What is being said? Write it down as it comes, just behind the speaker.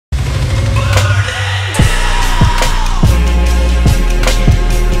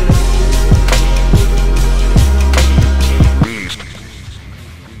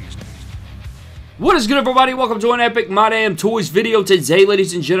What is good, everybody? Welcome to an epic My Damn Toys video. Today,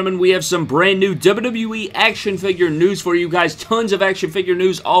 ladies and gentlemen, we have some brand new WWE action figure news for you guys. Tons of action figure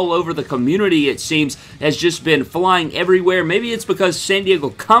news all over the community, it seems, has just been flying everywhere. Maybe it's because San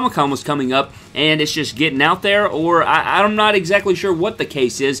Diego Comic-Con was coming up and it's just getting out there, or I'm not exactly sure what the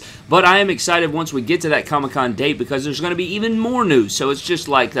case is, but I am excited once we get to that Comic-Con date because there's going to be even more news. So it's just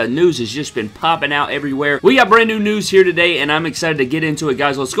like the news has just been popping out everywhere. We got brand new news here today, and I'm excited to get into it,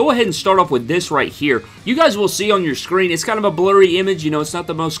 guys. Let's go ahead and start off with this right here. You guys will see on your screen, it's kind of a blurry image, you know, it's not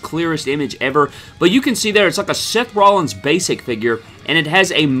the most clearest image ever, but you can see there, it's like a Seth Rollins basic figure, and it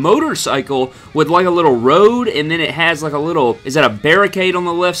has a motorcycle with like a little road, and then it has like a little, is that a barricade on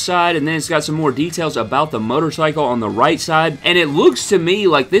the left side, and then it's got some more details about the motorcycle on the right side, and it looks to me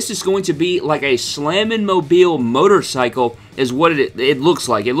like this is going to be like a Slam-N-Mobile motorcycle is what it looks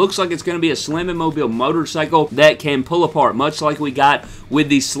like. It looks like it's going to be a Slam-N-Mobile motorcycle that can pull apart, much like we got with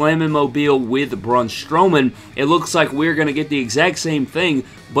the Slam-N-Mobile with Braun Strowman. It looks like we're going to get the exact same thing,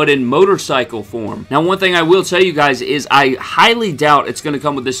 but in motorcycle form. Now, one thing I will tell you guys is I highly doubt it's going to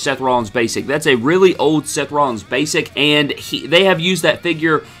come with this Seth Rollins basic. That's a really old Seth Rollins basic, and they have used that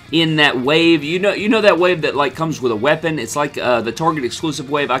figure in that wave. You know that wave that like comes with a weapon. It's like the Target exclusive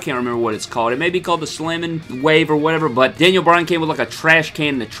wave. I can't remember what it's called. It may be called the Slammin' wave or whatever, but Daniel Bryan came with like a trash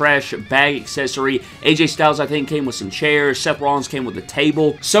can and a trash bag accessory. AJ Styles, I think, came with some chairs. Seth Rollins came with a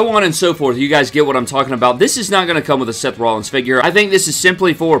table. So on and so forth. You guys get what I'm talking about. This is not going to come with a Seth Rollins figure. I think this is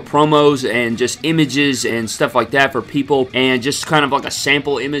simply for promos and just images and stuff like that for people, and just kind of like a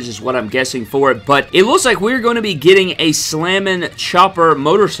sample image is what I'm guessing for it. But it looks like we're going to be getting a Slammin' Chopper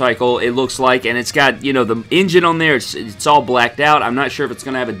motorcycle, it looks like, and it's got, you know, the engine on there. It's all blacked out. I'm not sure if it's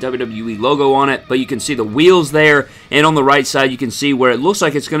going to have a WWE logo on it, but you can see the wheels there, and on the right side you can see where it looks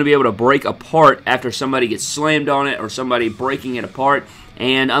like it's going to be able to break apart after somebody gets slammed on it or somebody breaking it apart.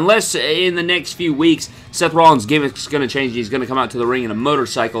 And unless in the next few weeks Seth Rollins' gimmick's going to change, he's going to come out to the ring in a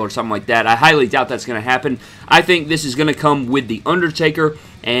motorcycle or something like that, I highly doubt that's going to happen. I think this is going to come with The Undertaker,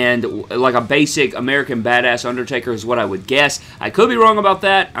 and like a basic American Badass Undertaker is what I would guess. I could be wrong about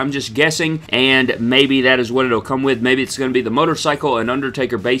that. I'm just guessing, and maybe that is what it'll come with. Maybe it's going to be the motorcycle, an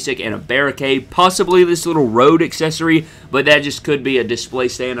Undertaker basic, and a barricade. Possibly this little road accessory, but that just could be a display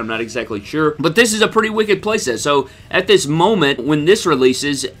stand. I'm not exactly sure. But this is a pretty wicked playset. So at this moment, when this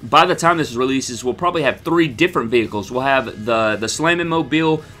releases, by the time this releases, we'll probably have 3 different vehicles. We'll have the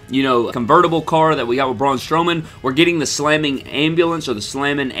Slam-N-Mobile, you know, convertible car that we got with Braun Strowman. We're getting the Slamming Ambulance, or the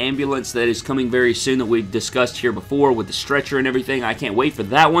Slammin' Ambulance, that is coming very soon, that we've discussed here before with the stretcher and everything. I can't wait for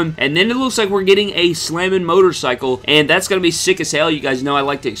that one. And then it looks like we're getting a Slammin' motorcycle, and that's going to be sick as hell. You guys know I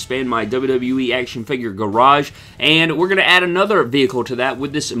like to expand my WWE action figure garage, and we're going to add another vehicle to that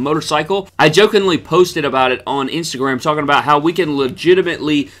with this motorcycle. I jokingly posted about it on Instagram, talking about how we can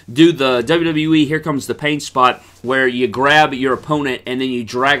legitimately do the WWE Here Comes the Pain spot, where you grab your opponent and then you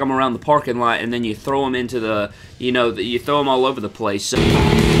drag them around the parking lot and then you throw them into the, you know, you throw them all over the place. So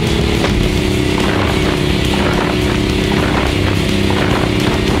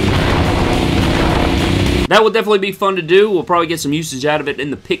that will definitely be fun to do. We'll probably get some usage out of it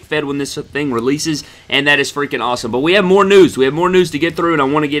in the pick fed when this thing releases, and that is freaking awesome. But we have more news. We have more news to get through, and I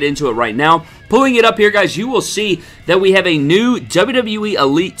want to get into it right now. Pulling it up here, guys, you will see that we have a new WWE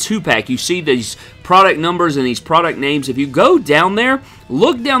Elite 2-pack. You see these product numbers and these product names. If you go down there,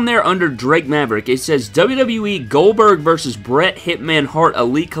 look down there under Drake Maverick. It says WWE Goldberg versus Bret Hitman Hart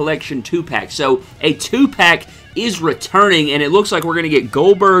Elite Collection 2-pack. So a 2-pack is returning, and it looks like we're going to get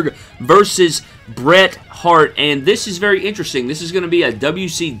Goldberg versus Bret Hart, and this is very interesting. This is going to be a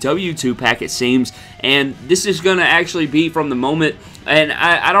WCW 2-pack, it seems, and this is going to actually be from the moment, and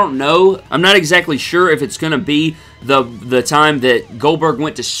I don't know, I'm not exactly sure if it's going to be the time that Goldberg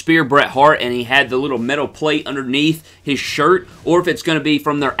went to spear Bret Hart and he had the little metal plate underneath his shirt, or if it's going to be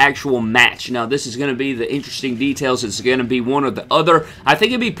from their actual match. Now, this is going to be the interesting details. It's going to be one or the other. I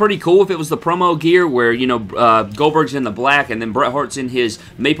think it'd be pretty cool if it was the promo gear where, you know, Goldberg's in the black and then Bret Hart's in his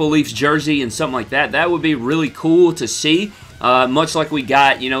Maple Leafs jersey and something like that. That would be really cool to see. Much like we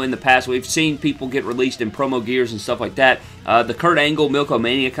got, you know, in the past. We've seen people get released in promo gears and stuff like that. The Kurt Angle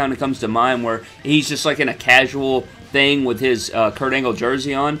Milkomania kind of comes to mind, where he's just like in a casual thing with his Kurt Angle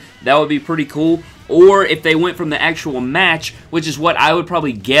jersey on. That would be pretty cool. Or if they went from the actual match, which is what I would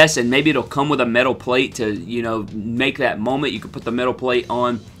probably guess, and maybe it'll come with a metal plate to, you know, make that moment. You could put the metal plate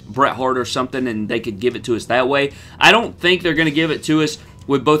on Bret Hart or something, and they could give it to us that way. I don't think they're going to give it to us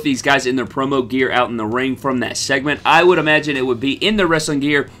with both these guys in their promo gear out in the ring from that segment. I would imagine it would be in their wrestling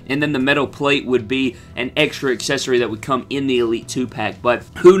gear, and then the metal plate would be an extra accessory that would come in the Elite 2-pack. But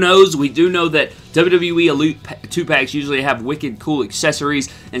who knows? We do know that WWE Elite 2-packs usually have wicked cool accessories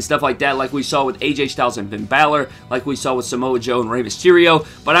and stuff like that, like we saw with AJ Styles and Finn Balor, like we saw with Samoa Joe and Rey Mysterio.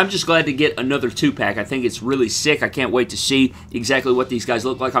 But I'm just glad to get another 2-pack. I think it's really sick. I can't wait to see exactly what these guys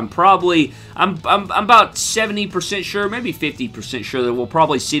look like. I'm about 70% sure, maybe 50% sure that we'll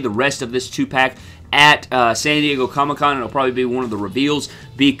probably see the rest of this 2-pack at San Diego Comic-Con. It'll probably be one of the reveals,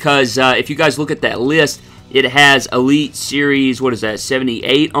 because if you guys look at that list, it has Elite Series, what is that,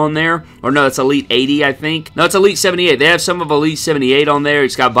 78 on there? Or no, it's Elite 80, I think. No, it's Elite 78. They have some of Elite 78 on there.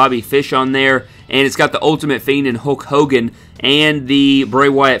 It's got Bobby Fish on there, and it's got the Ultimate Fiend and Hulk Hogan and the Bray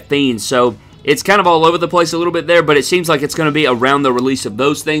Wyatt Fiend. So it's kind of all over the place a little bit there, but it seems like it's going to be around the release of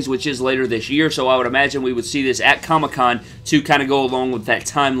those things, which is later this year. So I would imagine we would see this at Comic-Con to kind of go along with that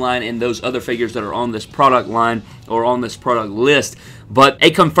timeline and those other figures that are on this product line or on this product list. But a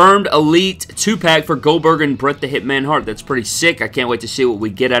confirmed Elite 2-pack for Goldberg and Bret the Hitman Hart. That's pretty sick. I can't wait to see what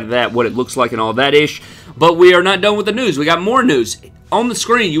we get out of that, what it looks like and all that ish. But we are not done with the news. We got more news. On the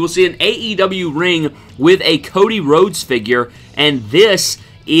screen, you will see an AEW ring with a Cody Rhodes figure, and this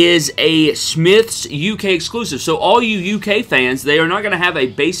is a Smith's UK exclusive. So all you UK fans, they are not going to have a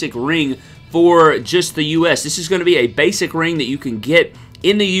basic ring for just the US. This is going to be a basic ring that you can get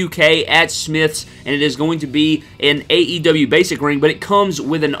in the UK at Smith's, and it is going to be an AEW basic ring, but it comes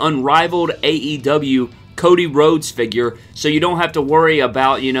with an unrivaled AEW Cody Rhodes figure, so you don't have to worry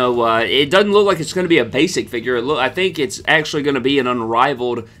about, you know, it doesn't look like it's going to be a basic figure. I think it's actually going to be an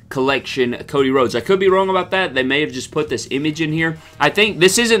unrivaled collection Cody Rhodes. I could be wrong about that. They may have just put this image in here. I think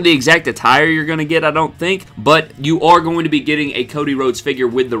this isn't the exact attire you're going to get, I don't think, but you are going to be getting a Cody Rhodes figure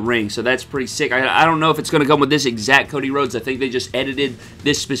with the ring, so that's pretty sick. I don't know if it's going to come with this exact Cody Rhodes. I think they just edited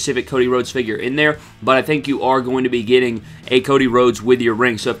this specific Cody Rhodes figure in there, but I think you are going to be getting a Cody Rhodes with your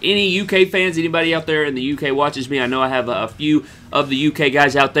ring. So if any UK fans, anybody out there in the UK watches me, I know I have a few of the UK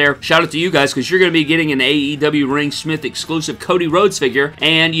guys out there. Shout out to you guys, because you're going to be getting an AEW Ring Smith exclusive Cody Rhodes figure,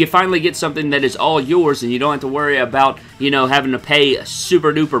 and you finally get something that is all yours, and you don't have to worry about, you know, having to pay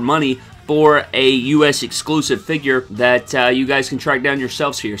super duper money for a US exclusive figure that you guys can track down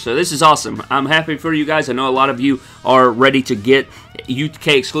yourselves here. So this is awesome. I'm happy for you guys. I know a lot of you are ready to get UK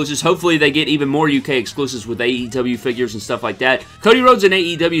exclusives. Hopefully they get even more UK exclusives with AEW figures and stuff like that. Cody Rhodes and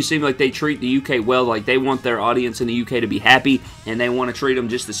AEW seem like they treat the UK well. Like, they want their audience in the UK to be happy, and they want to treat them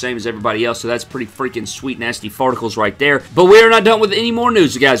just the same as everybody else. So that's pretty freaking sweet, nasty farticles right there. But we are not done with any more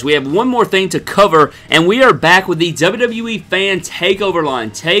news, guys. We have one more thing to cover, and we are back with the WWE Fan Takeover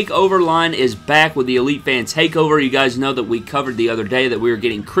line. Takeover line is back with the Elite Fan Takeover. You guys know that we covered the other day that we were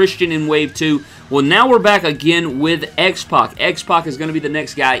getting Christian in Wave 2. Well, now we're back again with X-PAC. X-PAC is going to be the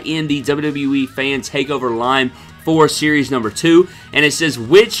next guy in the WWE Fan Takeover line for Series number 2. And it says,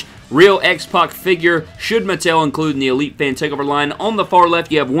 which real X-PAC figure should Mattel include in the Elite Fan Takeover line? On the far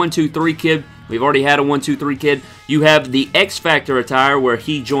left, you have 1-2-3 Kid. We've already had a 1-2-3 Kid. You have the X Factor attire where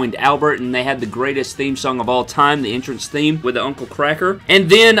he joined Albert, and they had the greatest theme song of all time, the entrance theme with the Uncle Cracker. And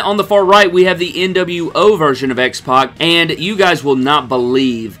then on the far right, we have the NWO version of X-PAC, and you guys will not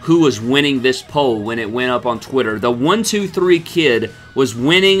believe who was winning this poll when it went up on Twitter. The 1-2-3 Kid was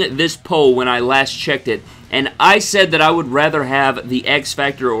winning this poll when I last checked it. And I said that I would rather have the X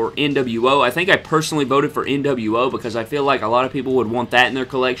Factor or NWO. I think I personally voted for NWO because I feel like a lot of people would want that in their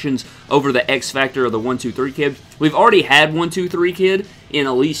collections over the X Factor or the 1-2-3 Kid. We've already had 1-2-3 Kid in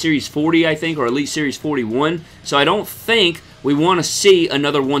Elite Series 40, I think, or Elite Series 41. So I don't think we want to see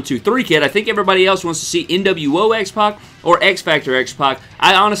another 1-2-3 Kid. I think everybody else wants to see NWO X-PAC or X Factor X-PAC.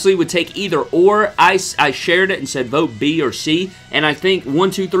 I honestly would take either or. I shared it and said vote B or C, and I think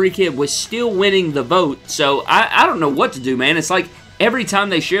 1-2-3 Kid was still winning the vote. So I don't know what to do, man. It's like every time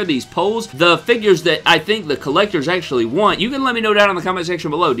they share these polls, the figures that I think the collectors actually want, you can let me know down in the comment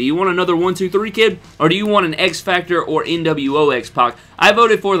section below. Do you want another 1-2-3 Kid, or do you want an X Factor or NWO X-PAC? I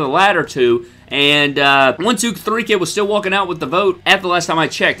voted for the latter two, and 1-2-3 Kid was still walking out with the vote at the last time I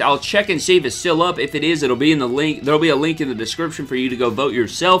checked. I'll check and see if it's still up. If it is, it'll be in the link. There'll be a link in the description for you to go vote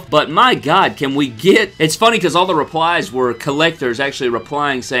yourself. But my God, can we get... It's funny because all the replies were collectors actually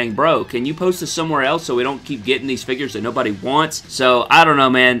replying saying, bro, can you post this somewhere else so we don't keep getting these figures that nobody wants? So, I don't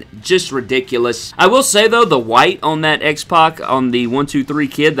know, man. Just ridiculous. I will say, though, the white on that X-PAC, on the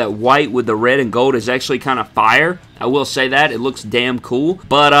 1-2-3 Kid, that white with the red and gold is actually kind of fire. I will say that. It looks damn cool.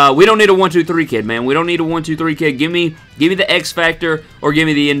 But we don't need a 1-2-3 Kid, man. We don't need a 1-2-3 Kid. Give me the X Factor or give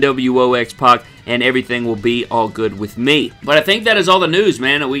me the NWO X-PAC. and everything will be all good with me. But I think that is all the news,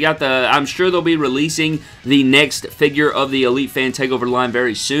 man. We got I'm sure they'll be releasing the next figure of the Elite Fan Takeover line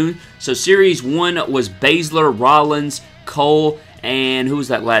very soon. So Series 1 was Baszler, Rollins, Cole, and who was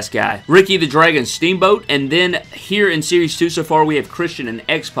that last guy? Ricky the Dragon Steamboat. And then here in Series 2 so far, we have Christian and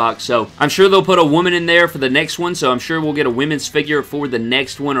X-PAC. So I'm sure they'll put a woman in there for the next one. So I'm sure we'll get a women's figure for the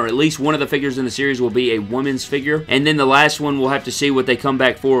next one, or at least one of the figures in the series will be a women's figure. And then the last one, we'll have to see what they come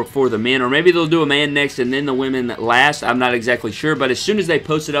back for the men. Or maybe they'll do a man next and then the women last. I'm not exactly sure. But as soon as they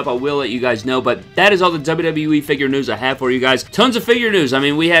post it up, I will let you guys know. But that is all the WWE figure news I have for you guys. Tons of figure news. I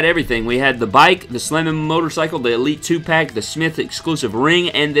mean, we had everything. We had the bike, the Slamming motorcycle, the Elite 2-pack, the Smith exclusive ring,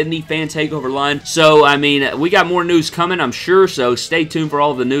 and then the Fan Takeover line. So, I mean, we got more news coming, I'm sure, so stay tuned for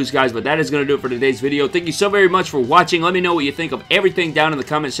all of the news, guys, but that is going to do it for today's video. Thank you so very much for watching. Let me know what you think of everything down in the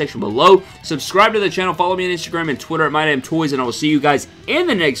comment section below. Subscribe to the channel, follow me on Instagram and Twitter at MyDamnToys, and I will see you guys in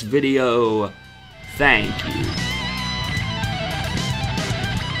the next video. Thank you.